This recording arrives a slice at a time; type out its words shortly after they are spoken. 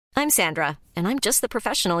I'm Sandra, and I'm just the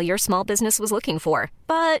professional your small business was looking for.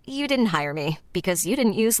 But you didn't hire me because you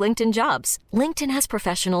didn't use LinkedIn Jobs. LinkedIn has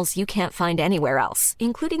professionals you can't find anywhere else,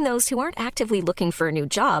 including those who aren't actively looking for a new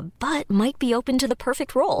job, but might be open to the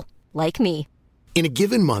perfect role, like me. In a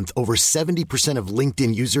given month, over 70% of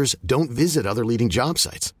LinkedIn users don't visit other leading job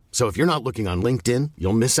sites. So if you're not looking on LinkedIn,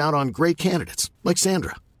 you'll miss out on great candidates like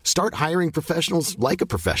Sandra. Start hiring professionals like a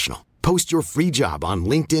professional. Post your free job on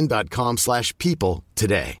linkedin.com/people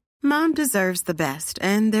today. Mom deserves the best,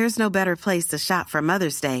 and there's no better place to shop for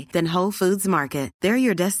Mother's Day than Whole Foods Market. They're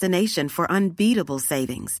your destination for unbeatable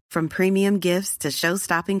savings, from premium gifts to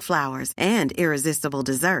show-stopping flowers and irresistible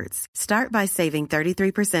desserts. Start by saving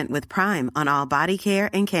 33% with Prime on all body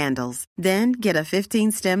care and candles. Then get a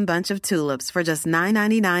 15-stem bunch of tulips for just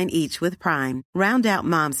 $9.99 each with Prime. Round out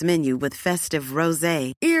Mom's menu with festive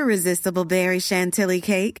rosé, irresistible berry chantilly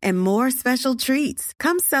cake, and more special treats.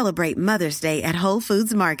 Come celebrate Mother's Day at Whole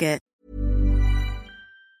Foods Market.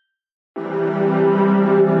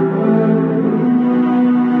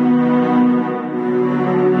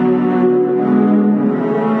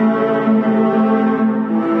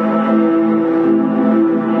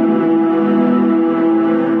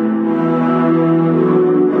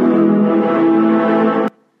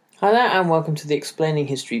 Hi there and welcome to the Explaining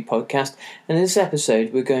History podcast. In this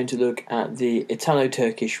episode we're going to look at the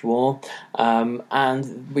Italo-Turkish War,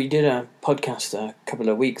 and we did a podcast a couple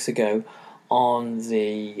of weeks ago on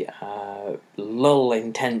the lull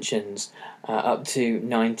in tensions up to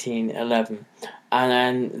 1911 and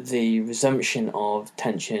then the resumption of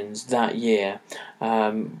tensions that year,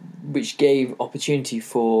 which gave opportunity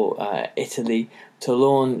for Italy to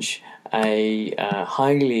launch a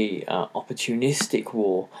highly opportunistic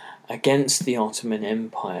war against the Ottoman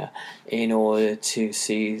Empire in order to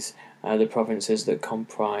seize the provinces that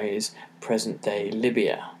comprise present-day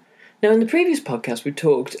Libya. Now, in the previous podcast, we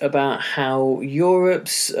talked about how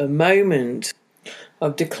Europe's moment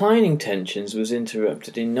of declining tensions was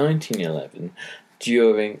interrupted in 1911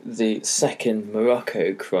 during the Second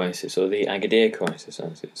Morocco Crisis, or the Agadir Crisis,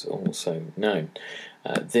 as it's also known.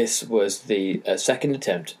 This was the second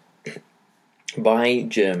attempt by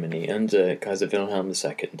Germany under Kaiser Wilhelm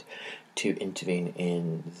II to intervene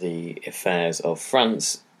in the affairs of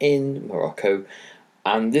France in Morocco,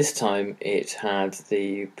 and this time it had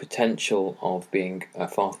the potential of being a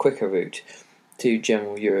far quicker route to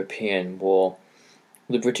general European war.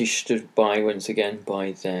 The British stood by once again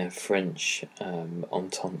by their French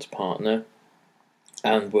Entente partner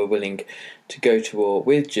and were willing to go to war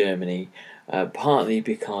with Germany, partly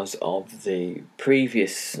because of the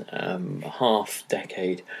previous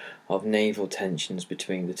half-decade of naval tensions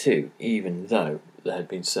between the two, even though there had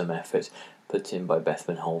been some effort put in by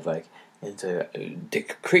Bethmann Hollweg into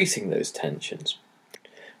decreasing those tensions.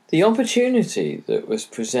 The opportunity that was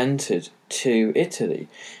presented to Italy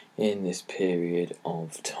in this period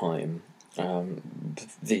of time,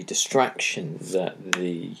 the distraction that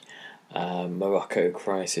the Morocco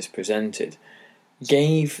crisis presented,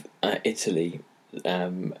 gave Italy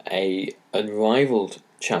a unrivaled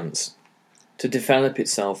chance to develop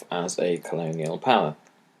itself as a colonial power.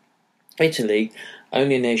 Italy,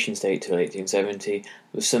 only a nation-state till 1870,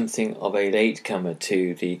 was something of a latecomer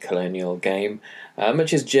to the colonial game,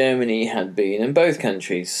 much as Germany had been, and both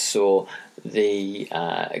countries saw the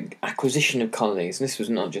acquisition of colonies. And this was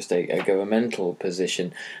not just a governmental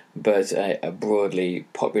position, but a broadly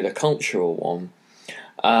popular cultural one.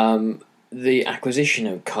 The acquisition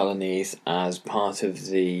of colonies as part of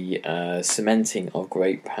the cementing of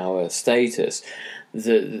great power status,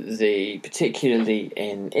 the particularly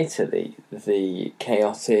in Italy, the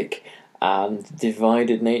chaotic and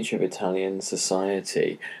divided nature of Italian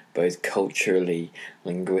society, both culturally,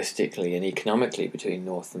 linguistically, and economically between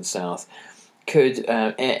North and South,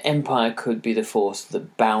 empire could be the force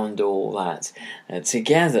that bound all that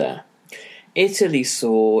together. Italy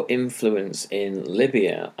saw influence in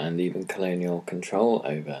Libya and even colonial control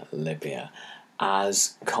over Libya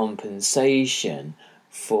as compensation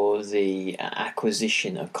for the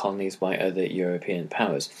acquisition of colonies by other European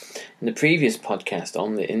powers. In the previous podcast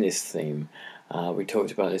in this theme, we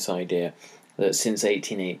talked about this idea that since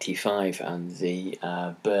 1885 and the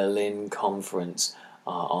Berlin Conference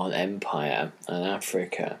on Empire and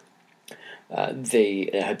Africa,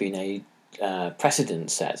 there had been a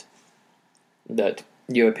precedent set that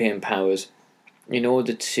European powers, in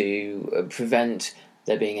order to prevent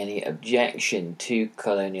there being any objection to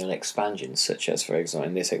colonial expansion, such as, for example,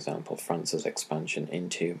 in this example, France's expansion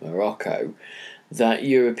into Morocco, that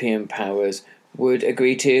European powers would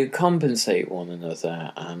agree to compensate one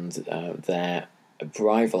another, and their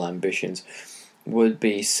rival ambitions would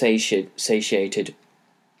be satiated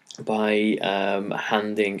by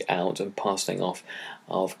handing out and passing off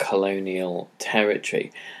of colonial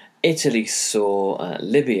territory. Italy saw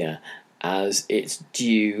Libya as its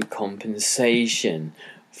due compensation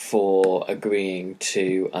for agreeing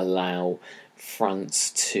to allow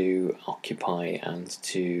France to occupy and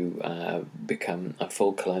to become a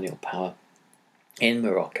full colonial power in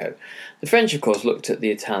Morocco. The French, of course, looked at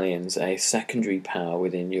the Italians, a secondary power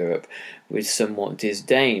within Europe, with somewhat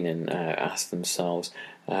disdain and asked themselves,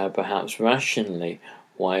 perhaps rationally,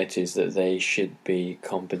 why it is that they should be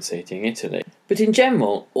compensating Italy. But in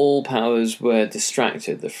general, all powers were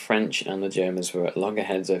distracted. The French and the Germans were at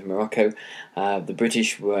loggerheads over Morocco. The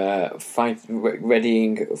British were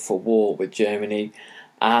readying for war with Germany.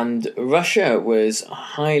 And Russia was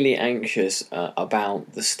highly anxious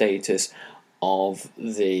about the status of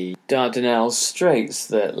the Dardanelles Straits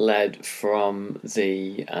that led from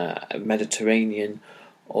the Mediterranean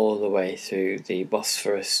all the way through the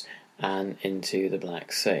Bosphorus and into the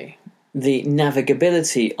Black Sea. The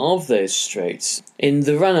navigability of those straits in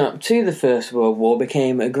the run-up to the First World War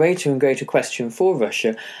became a greater and greater question for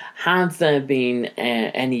Russia. Had there been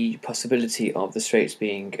any possibility of the straits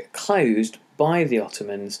being closed by the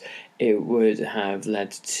Ottomans, it would have led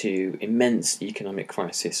to immense economic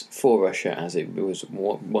crisis for Russia, as it was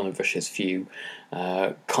one of Russia's few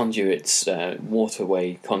conduits,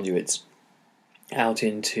 waterway conduits out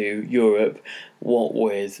into Europe, what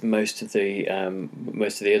with most of the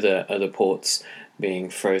other ports being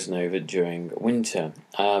frozen over during winter.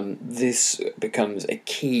 This becomes a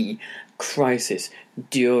key crisis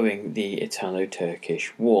during the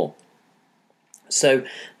Italo-Turkish War. So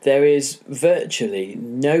there is virtually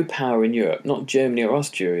no power in Europe, not Germany or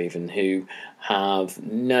Austria even, who have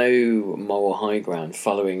no moral high ground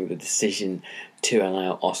following the decision to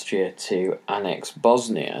allow Austria to annex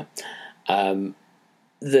Bosnia,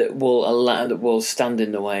 that will stand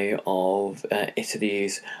in the way of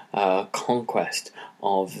Italy's conquest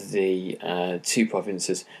of the two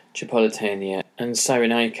provinces, Tripolitania and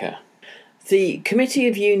Cyrenaica. The Committee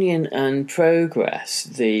of Union and Progress,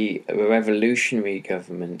 the revolutionary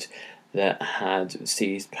government that had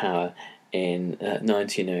seized power in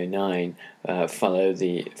 1909,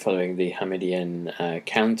 following the Hamidian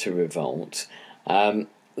counter-revolt,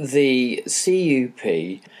 the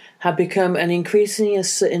CUP had become an increasingly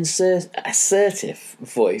assertive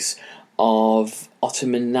voice of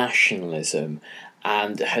Ottoman nationalism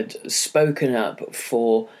and had spoken up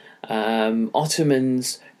for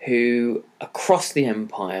Ottomans who, across the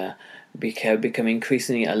empire, become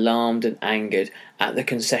increasingly alarmed and angered at the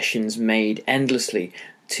concessions made endlessly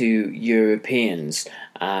to Europeans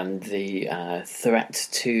and the threat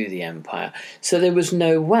to the empire. So there was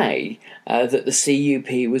no way that the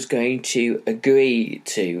CUP was going to agree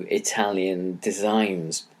to Italian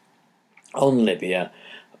designs on Libya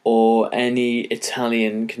or any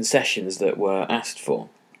Italian concessions that were asked for.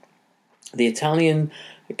 The Italian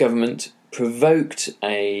government provoked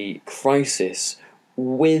a crisis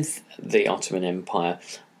with the Ottoman Empire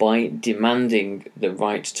by demanding the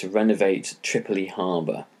right to renovate Tripoli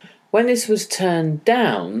harbour. When this was turned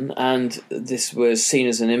down, and this was seen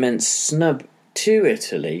as an immense snub to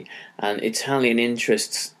Italy, and Italian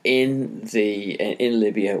interests in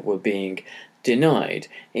Libya were being denied,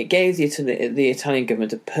 it gave the Italian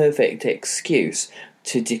government a perfect excuse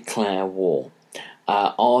to declare war.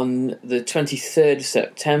 On the 23rd of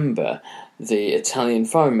September, the Italian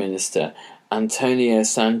Foreign Minister, Antonio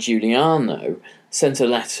San Giuliano, sent a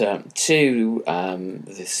letter to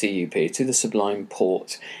the CUP, to the Sublime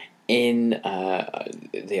Porte in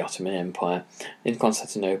the Ottoman Empire, in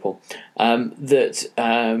Constantinople, that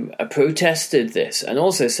protested this and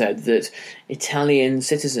also said that Italian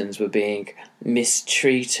citizens were being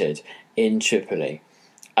mistreated in Tripoli.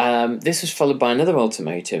 This was followed by another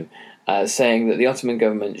ultimatum saying that the Ottoman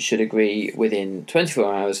government should agree within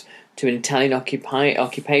 24 hours to an Italian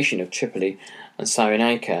occupation of Tripoli and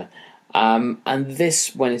Cyrenaica, and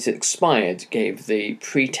this, when it expired, gave the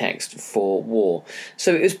pretext for war.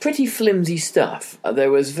 So it was pretty flimsy stuff.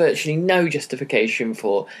 There was virtually no justification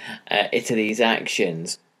for Italy's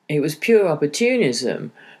actions. It was pure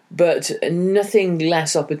opportunism, but nothing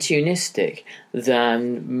less opportunistic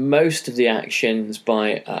than most of the actions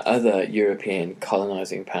by other European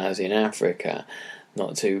colonising powers in Africa,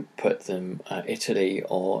 not to put them, Italy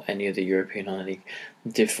or any other European, on any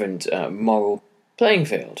different moral playing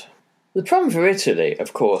field. The problem for Italy,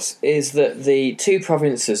 of course, is that the two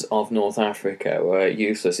provinces of North Africa were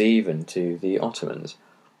useless even to the Ottomans.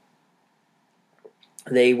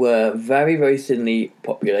 They were very, very thinly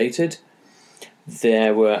populated.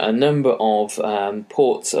 There were a number of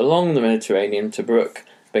ports along the Mediterranean, Tobruk,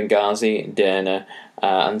 Benghazi, Derna,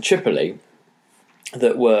 and Tripoli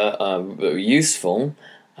that were useful,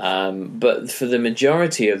 but for the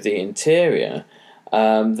majority of the interior,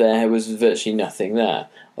 there was virtually nothing there.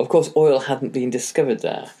 Of course, oil hadn't been discovered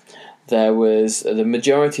there. The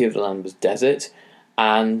majority of the land was desert,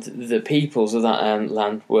 and the peoples of that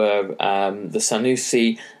land were the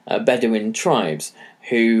Sanusi Bedouin tribes,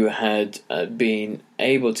 who had been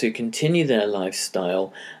able to continue their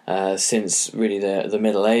lifestyle since really the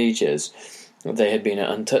Middle Ages. They had been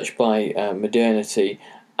untouched by modernity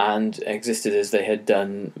and existed as they had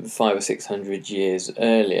done 500 or 600 years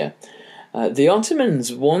earlier. The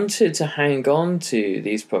Ottomans wanted to hang on to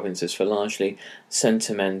these provinces for largely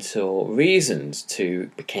sentimental reasons, to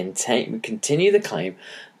continue the claim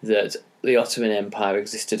that the Ottoman Empire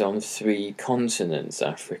existed on 3 continents: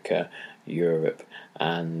 Africa, Europe,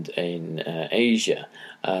 and in Asia,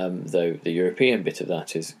 though the European bit of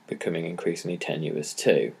that is becoming increasingly tenuous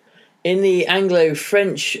too. In the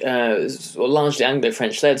Anglo-French, or largely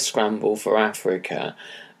Anglo-French-led scramble for Africa,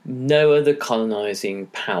 no other colonising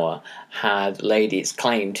power had laid its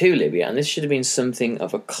claim to Libya, and this should have been something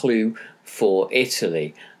of a clue for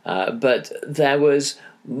Italy. But there was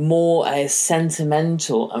more a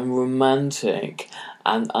sentimental and romantic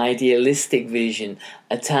and idealistic vision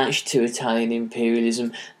attached to Italian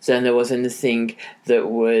imperialism than there was anything that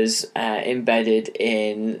was embedded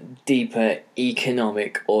in deeper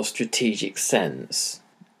economic or strategic sense.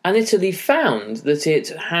 And Italy found that it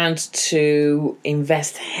had to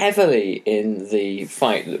invest heavily in the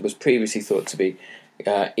fight that was previously thought to be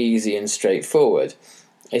easy and straightforward.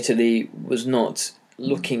 Italy was not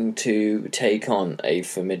looking to take on a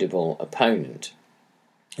formidable opponent.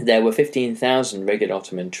 There were 15,000 regular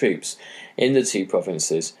Ottoman troops in the 2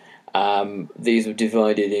 provinces. These were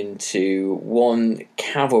divided into 1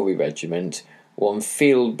 cavalry regiment, 1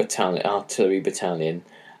 field battalion, artillery battalion,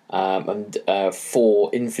 and 4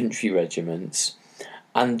 infantry regiments.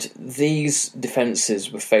 And these defences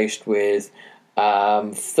were faced with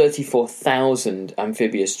 34,000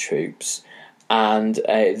 amphibious troops and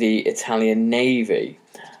the Italian Navy.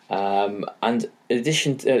 And in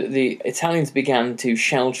addition, the Italians began to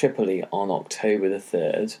shell Tripoli on October the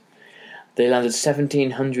 3rd. They landed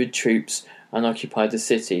 1,700 troops and occupied the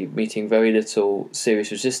city, meeting very little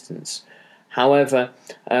serious resistance. However,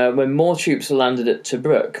 when more troops landed at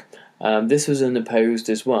Tobruk, this was unopposed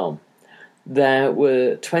as well. There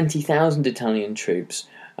were 20,000 Italian troops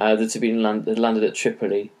that had landed at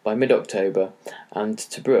Tripoli by mid-October and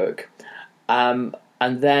Tobruk. And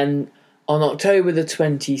then on October the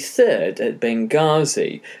 23rd at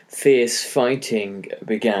Benghazi, fierce fighting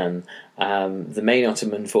began. The main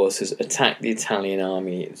Ottoman forces attacked the Italian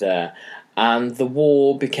army there, and the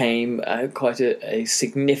war became quite a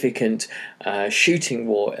significant shooting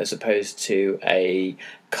war as opposed to a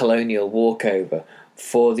colonial walkover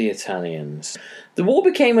for the Italians. The war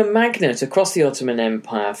became a magnet across the Ottoman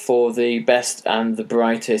Empire for the best and the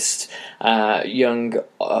brightest young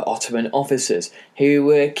Ottoman officers who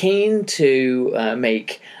were keen to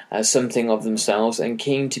make something of themselves and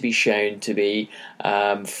keen to be shown to be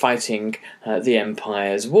fighting the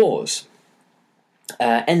empire's wars.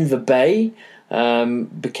 Enver Bey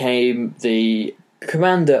became the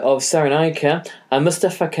commander of Cyrenaica, and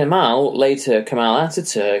Mustafa Kemal, later Kemal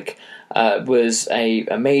Ataturk, was a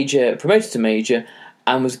major, promoted to major,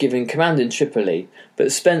 and was given command in Tripoli,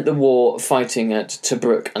 but spent the war fighting at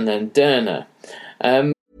Tobruk and then Derna.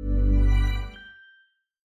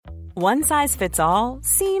 One size fits all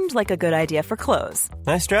seemed like a good idea for clothes.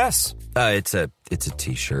 Nice dress. It's a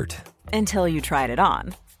t-shirt. Until you tried it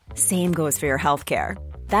on. Same goes for your healthcare.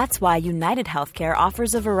 That's why United Healthcare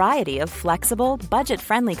offers a variety of flexible,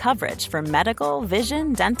 budget-friendly coverage for medical,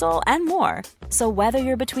 vision, dental, and more. So whether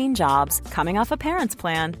you're between jobs, coming off a parent's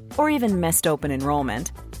plan, or even missed open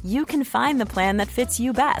enrollment, you can find the plan that fits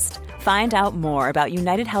you best. Find out more about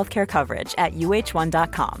United Healthcare coverage at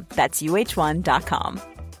uh1.com. That's uh1.com.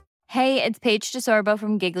 Hey, it's Paige DeSorbo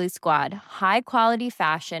from Giggly Squad. High quality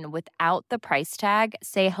fashion without the price tag.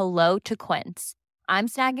 Say hello to Quince. I'm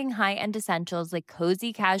snagging high-end essentials like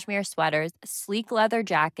cozy cashmere sweaters, sleek leather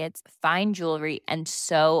jackets, fine jewelry, and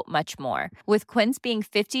so much more. With Quince being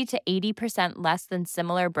 50 to 80% less than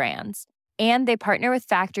similar brands. And they partner with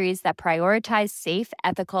factories that prioritize safe,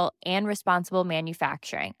 ethical, and responsible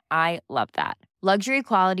manufacturing. I love that. Luxury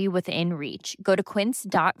quality within reach. Go to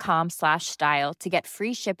quince.com/style to get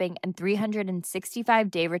free shipping and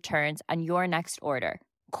 365-day returns on your next order.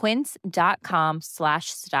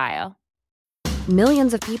 Quince.com/style.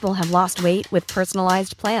 Millions of people have lost weight with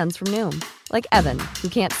personalized plans from Noom. Like Evan, who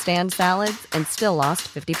can't stand salads and still lost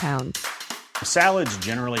 50 pounds. Salads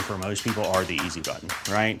generally for most people are the easy button,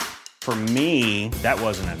 right? For me, that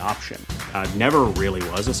wasn't an option. I never really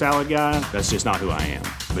was a salad guy. That's just not who I am.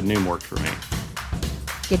 But Noom worked for me.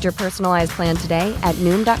 Get your personalized plan today at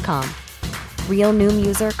Noom.com. Real Noom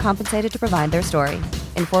user compensated to provide their story.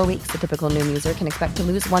 In 4 weeks, the typical Noom user can expect to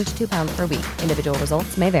lose 1 to 2 pounds per week. Individual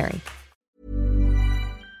results may vary.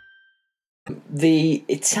 The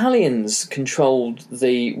Italians controlled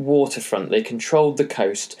the waterfront, they controlled the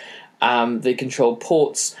coast, they controlled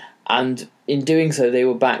ports, and in doing so they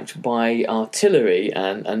were backed by artillery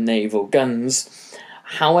and naval guns.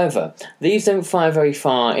 However, these don't fire very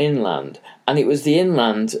far inland, and it was the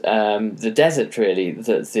inland, the desert really,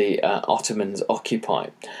 that the Ottomans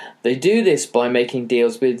occupied. They do this by making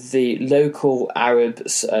deals with the local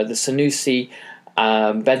Arabs, the Senussi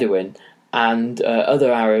Bedouin, and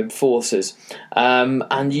other Arab forces,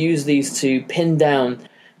 and use these to pin down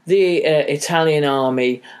the Italian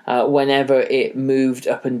army whenever it moved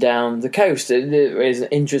up and down the coast. There is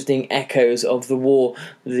interesting echoes of the war,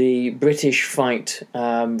 the British fight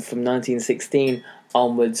from 1916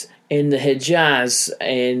 onwards in the Hejaz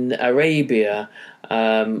in Arabia,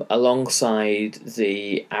 alongside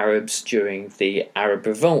the Arabs during the Arab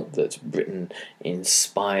Revolt that Britain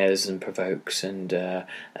inspires and provokes and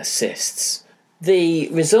assists. The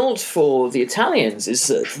result for the Italians is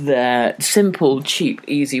that their simple, cheap,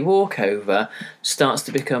 easy walkover starts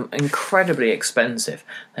to become incredibly expensive.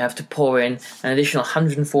 They have to pour in an additional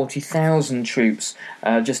 140,000 troops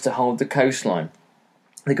just to hold the coastline.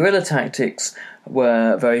 The guerrilla tactics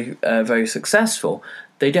were very successful.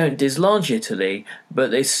 They don't dislodge Italy, but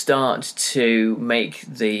they start to make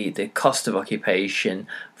the cost of occupation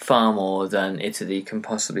far more than Italy can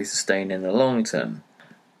possibly sustain in the long term.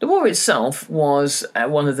 The war itself was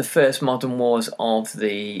one of the first modern wars of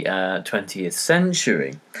the 20th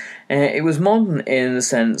century. It was modern in the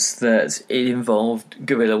sense that it involved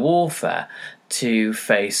guerrilla warfare to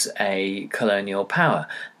face a colonial power.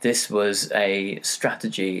 This was a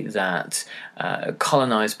strategy that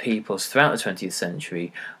colonised peoples throughout the 20th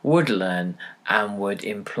century would learn and would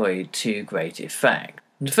employ to great effect.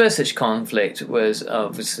 The first such conflict was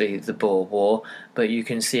obviously the Boer War, but you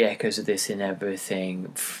can see echoes of this in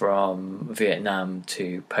everything from Vietnam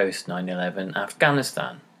to post 9/11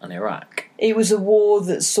 Afghanistan and Iraq. It was a war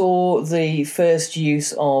that saw the first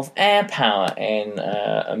use of air power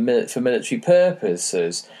for military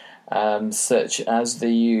purposes, such as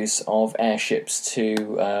the use of airships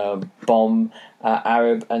to bomb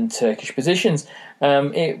Arab and Turkish positions.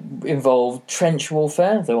 It involved trench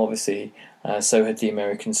warfare, though obviously so had the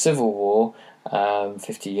American Civil War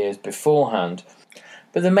 50 years beforehand.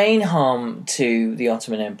 But the main harm to the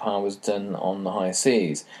Ottoman Empire was done on the high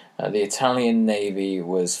seas. The Italian navy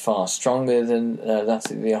was far stronger than that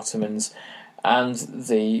of the Ottomans, and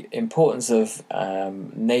the importance of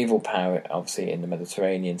naval power, obviously in the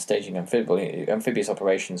Mediterranean, staging amphibious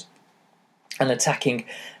operations and attacking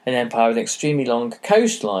an empire with an extremely long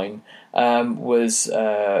coastline was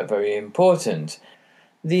very important.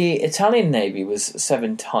 The Italian navy was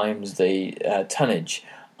 7 times the tonnage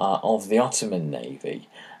of the Ottoman navy,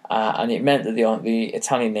 and it meant that the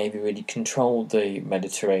Italian navy really controlled the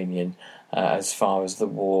Mediterranean as far as the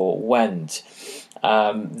war went.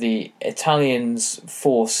 The Italians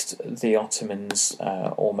forced the Ottomans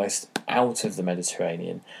almost out of the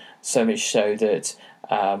Mediterranean, so much so that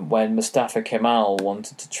when Mustafa Kemal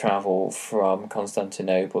wanted to travel from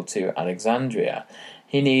Constantinople to Alexandria,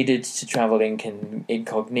 he needed to travel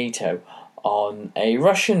incognito on a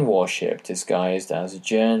Russian warship disguised as a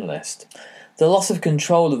journalist. The loss of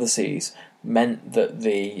control of the seas meant that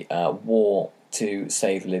the war to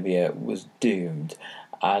save Libya was doomed,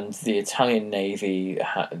 and the Italian navy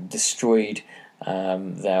destroyed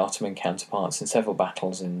their Ottoman counterparts in several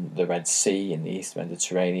battles in the Red Sea, in the East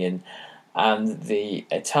Mediterranean, and the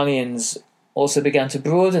Italians also began to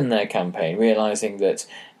broaden their campaign, realising that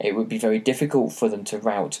it would be very difficult for them to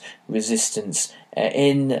rout resistance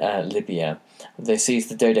in Libya. They seized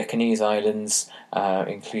the Dodecanese Islands,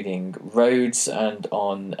 including Rhodes, and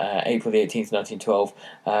on April the 18th,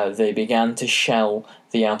 1912, they began to shell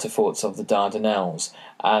the outer forts of the Dardanelles,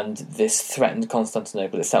 and this threatened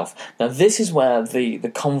Constantinople itself. Now, this is where the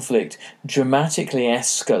conflict dramatically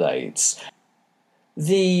escalates.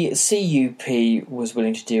 The CUP was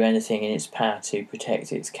willing to do anything in its power to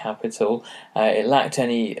protect its capital. It lacked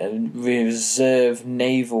any reserve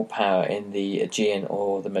naval power in the Aegean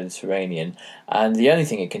or the Mediterranean, and the only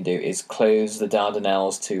thing it can do is close the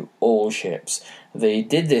Dardanelles to all ships. They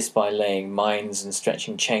did this by laying mines and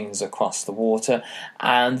stretching chains across the water,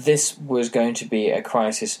 and this was going to be a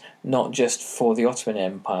crisis not just for the Ottoman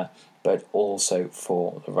Empire, but also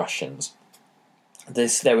for the Russians.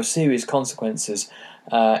 There were serious consequences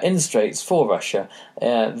in the Straits for Russia.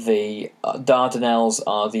 The Dardanelles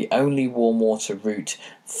are the only warm water route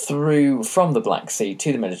through from the Black Sea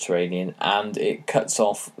to the Mediterranean, and it cuts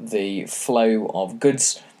off the flow of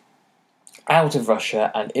goods out of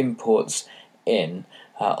Russia and imports in.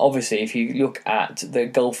 Obviously, if you look at the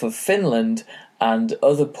Gulf of Finland and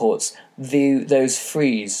other ports, those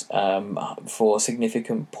freeze for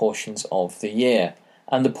significant portions of the year.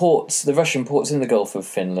 And the Russian ports in the Gulf of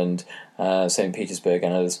Finland, St. Petersburg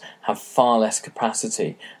and others, have far less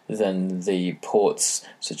capacity than the ports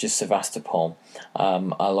such as Sevastopol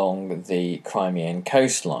along the Crimean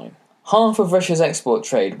coastline. Half of Russia's export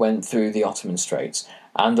trade went through the Ottoman Straits,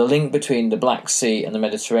 and the link between the Black Sea and the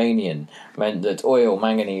Mediterranean meant that oil,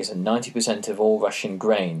 manganese, and 90% of all Russian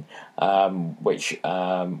grain, which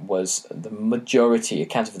was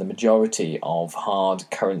accounted for the majority of hard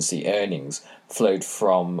currency earnings, flowed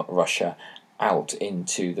from Russia out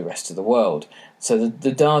into the rest of the world. So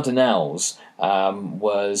the Dardanelles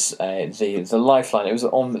was the lifeline. It was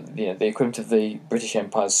on the equivalent of the British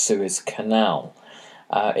Empire's Suez Canal.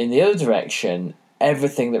 In the other direction,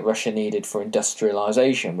 everything that Russia needed for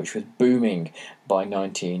industrialization, which was booming by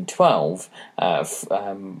 1912,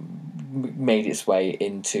 made its way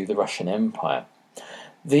into the Russian Empire.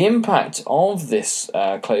 The impact of this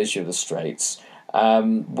closure of the Straits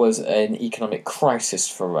was an economic crisis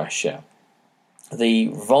for Russia. The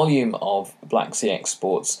volume of Black Sea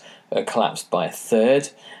exports collapsed by a third,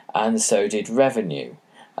 and so did revenue.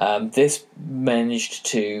 This managed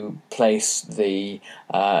to place the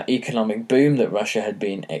economic boom that Russia had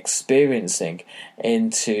been experiencing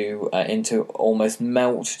into almost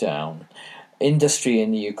meltdown. Industry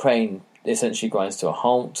in the Ukraine essentially grinds to a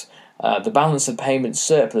halt. The balance of payment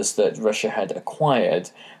surplus that Russia had acquired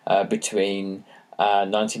between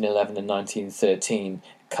 1911 and 1913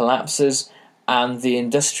 collapses, and the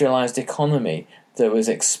industrialized economy that was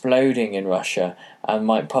exploding in Russia and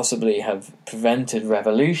might possibly have prevented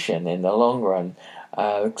revolution in the long run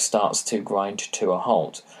starts to grind to a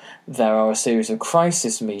halt. There are a series of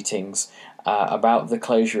crisis meetings about the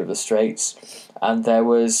closure of the Straits, and there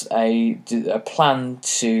was a plan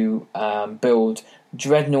to build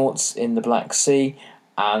dreadnoughts in the Black Sea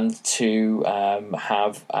and to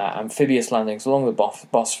have amphibious landings along the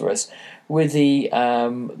Bosphorus, with the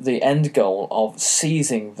end goal of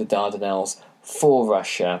seizing the Dardanelles for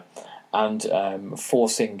Russia and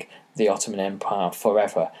forcing the Ottoman Empire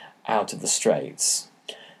forever out of the Straits.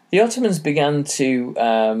 The Ottomans began to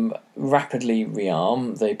rapidly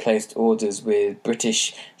rearm. They placed orders with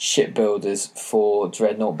British shipbuilders for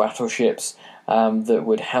dreadnought battleships that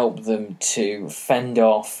would help them to fend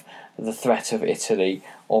off the threat of Italy,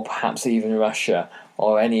 or perhaps even Russia,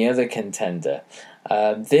 or any other contender.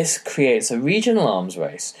 This creates a regional arms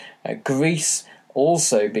race. Greece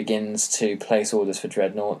also begins to place orders for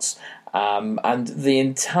dreadnoughts, and the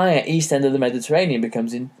entire east end of the Mediterranean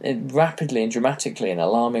becomes rapidly and dramatically and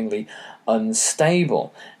alarmingly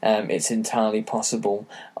unstable. It's entirely possible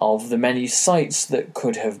of the many sites that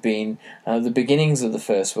could have been the beginnings of the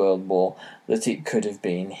First World War that it could have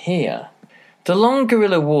been here. The long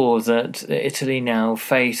guerrilla war that Italy now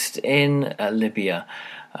faced in Libya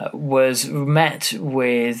was met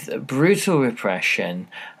with brutal repression,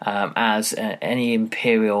 as any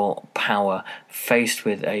imperial power faced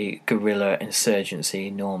with a guerrilla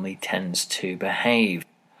insurgency normally tends to behave.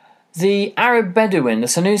 The Arab Bedouin, the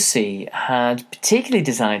Senussi, had particularly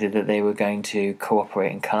decided that they were going to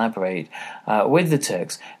cooperate and collaborate with the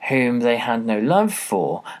Turks, whom they had no love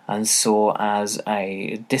for and saw as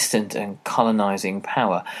a distant and colonizing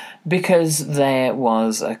power, because there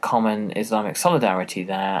was a common Islamic solidarity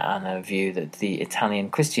there and a view that the Italian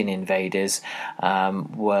Christian invaders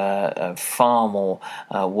were far more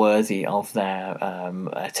worthy of their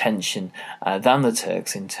attention than the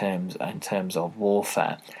Turks in terms of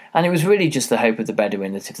warfare. And it was really just the hope of the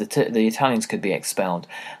Bedouin that if the Italians could be expelled,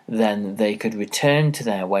 then they could return to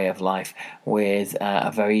their way of life with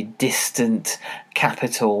a very distant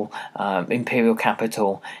capital, imperial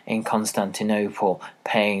capital in Constantinople,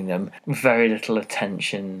 paying them very little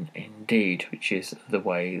attention indeed, which is the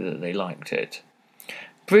way that they liked it.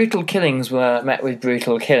 Brutal killings were met with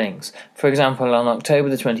brutal killings. For example, on October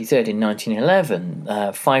the 23rd in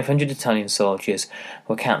 1911, 500 Italian soldiers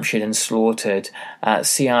were captured and slaughtered at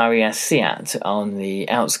Siari Siat on the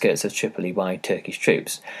outskirts of Tripoli by Turkish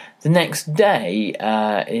troops. The next day,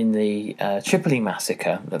 in the Tripoli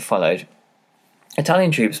massacre that followed,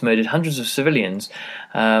 Italian troops murdered hundreds of civilians,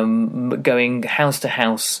 going house to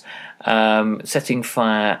house, setting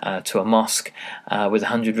fire to a mosque with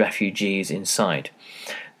 100 refugees inside.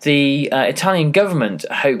 The Italian government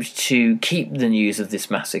hoped to keep the news of this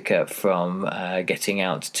massacre from getting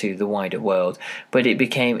out to the wider world, but it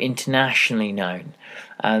became internationally known.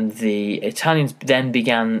 And the Italians then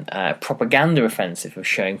began a propaganda offensive of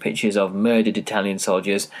showing pictures of murdered Italian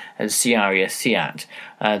soldiers at Siaria Siat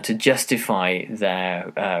to justify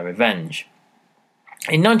their revenge.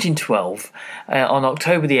 In 1912, on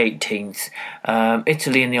October the 18th,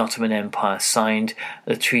 Italy and the Ottoman Empire signed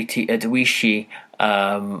the Treaty at Vichy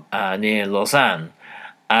near Lausanne.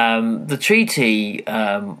 The treaty,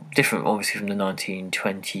 different obviously from the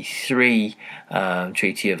 1923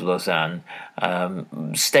 Treaty of Lausanne,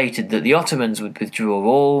 stated that the Ottomans would withdraw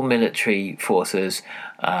all military forces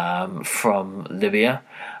from Libya,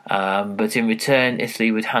 but in return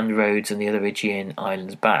Italy would hand Rhodes and the other Aegean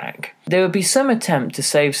islands back. There would be some attempt to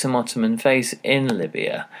save some Ottoman face in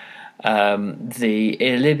Libya.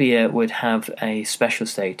 Libya would have a special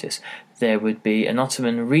status. There would be an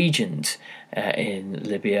Ottoman regent in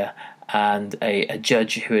Libya and a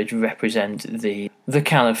judge who would represent the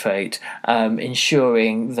caliphate,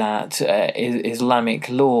 ensuring that Islamic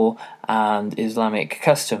law and Islamic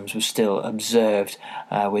customs were still observed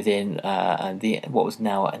within what was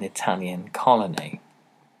now an Italian colony.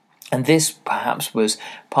 And this perhaps was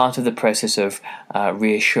part of the process of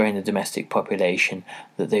reassuring the domestic population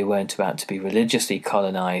that they weren't about to be religiously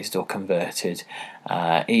colonised or converted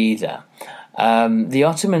either. The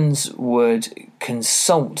Ottomans would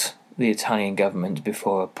consult the Italian government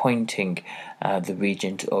before appointing the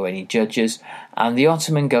regent or any judges, and the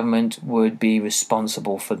Ottoman government would be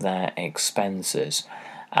responsible for their expenses.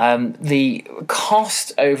 The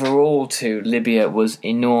cost overall to Libya was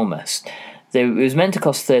enormous. It was meant to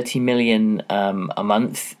cost 30 million a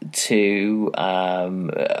month to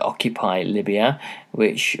occupy Libya,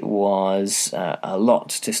 which was a lot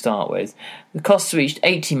to start with. The costs reached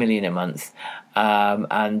 80 million a month,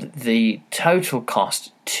 and the total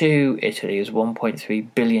cost to Italy was 1.3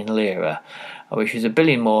 billion lira, which was $1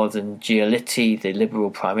 billion more than Giolitti, the Liberal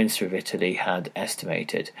Prime Minister of Italy, had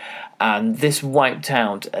estimated. And this wiped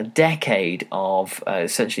out a decade of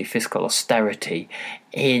essentially fiscal austerity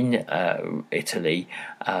in Italy,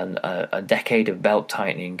 and a decade of belt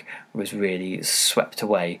tightening was really swept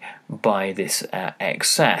away by this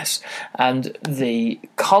excess. And the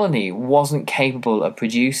colony wasn't capable of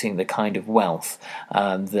producing the kind of wealth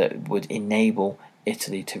that would enable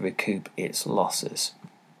Italy to recoup its losses.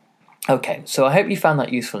 Okay, so I hope you found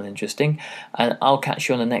that useful and interesting, and I'll catch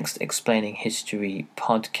you on the next Explaining History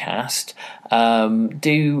podcast.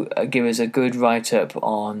 Do give us a good write-up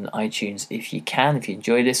on iTunes if you can, if you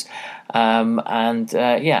enjoy this,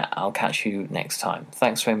 I'll catch you next time.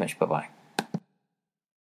 Thanks very much, bye-bye.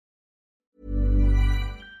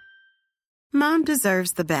 Mom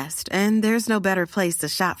deserves the best, and there's no better place to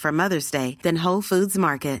shop for Mother's Day than Whole Foods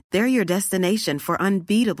Market. They're your destination for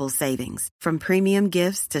unbeatable savings, from premium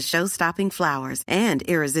gifts to show-stopping flowers and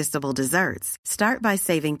irresistible desserts. Start by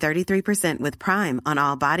saving 33% with Prime on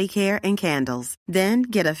all body care and candles. Then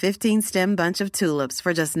get a 15-stem bunch of tulips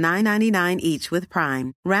for just $9.99 each with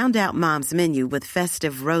Prime. Round out Mom's menu with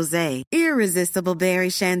festive rosé, irresistible berry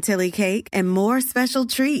chantilly cake, and more special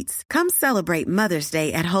treats. Come celebrate Mother's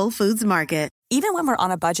Day at Whole Foods Market. Even when we're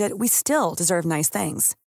on a budget, we still deserve nice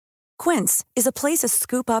things. Quince is a place to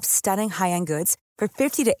scoop up stunning high-end goods for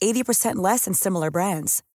 50 to 80% less than similar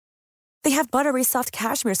brands. They have buttery soft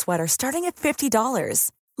cashmere sweaters starting at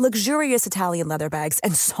 $50, luxurious Italian leather bags,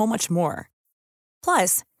 and so much more.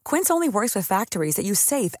 Plus, Quince only works with factories that use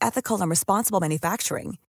safe, ethical, and responsible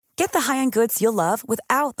manufacturing. Get the high-end goods you'll love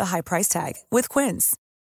without the high price tag with Quince.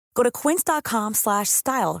 Go to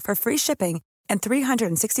quince.com/style for free shipping and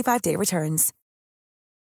 365-day returns.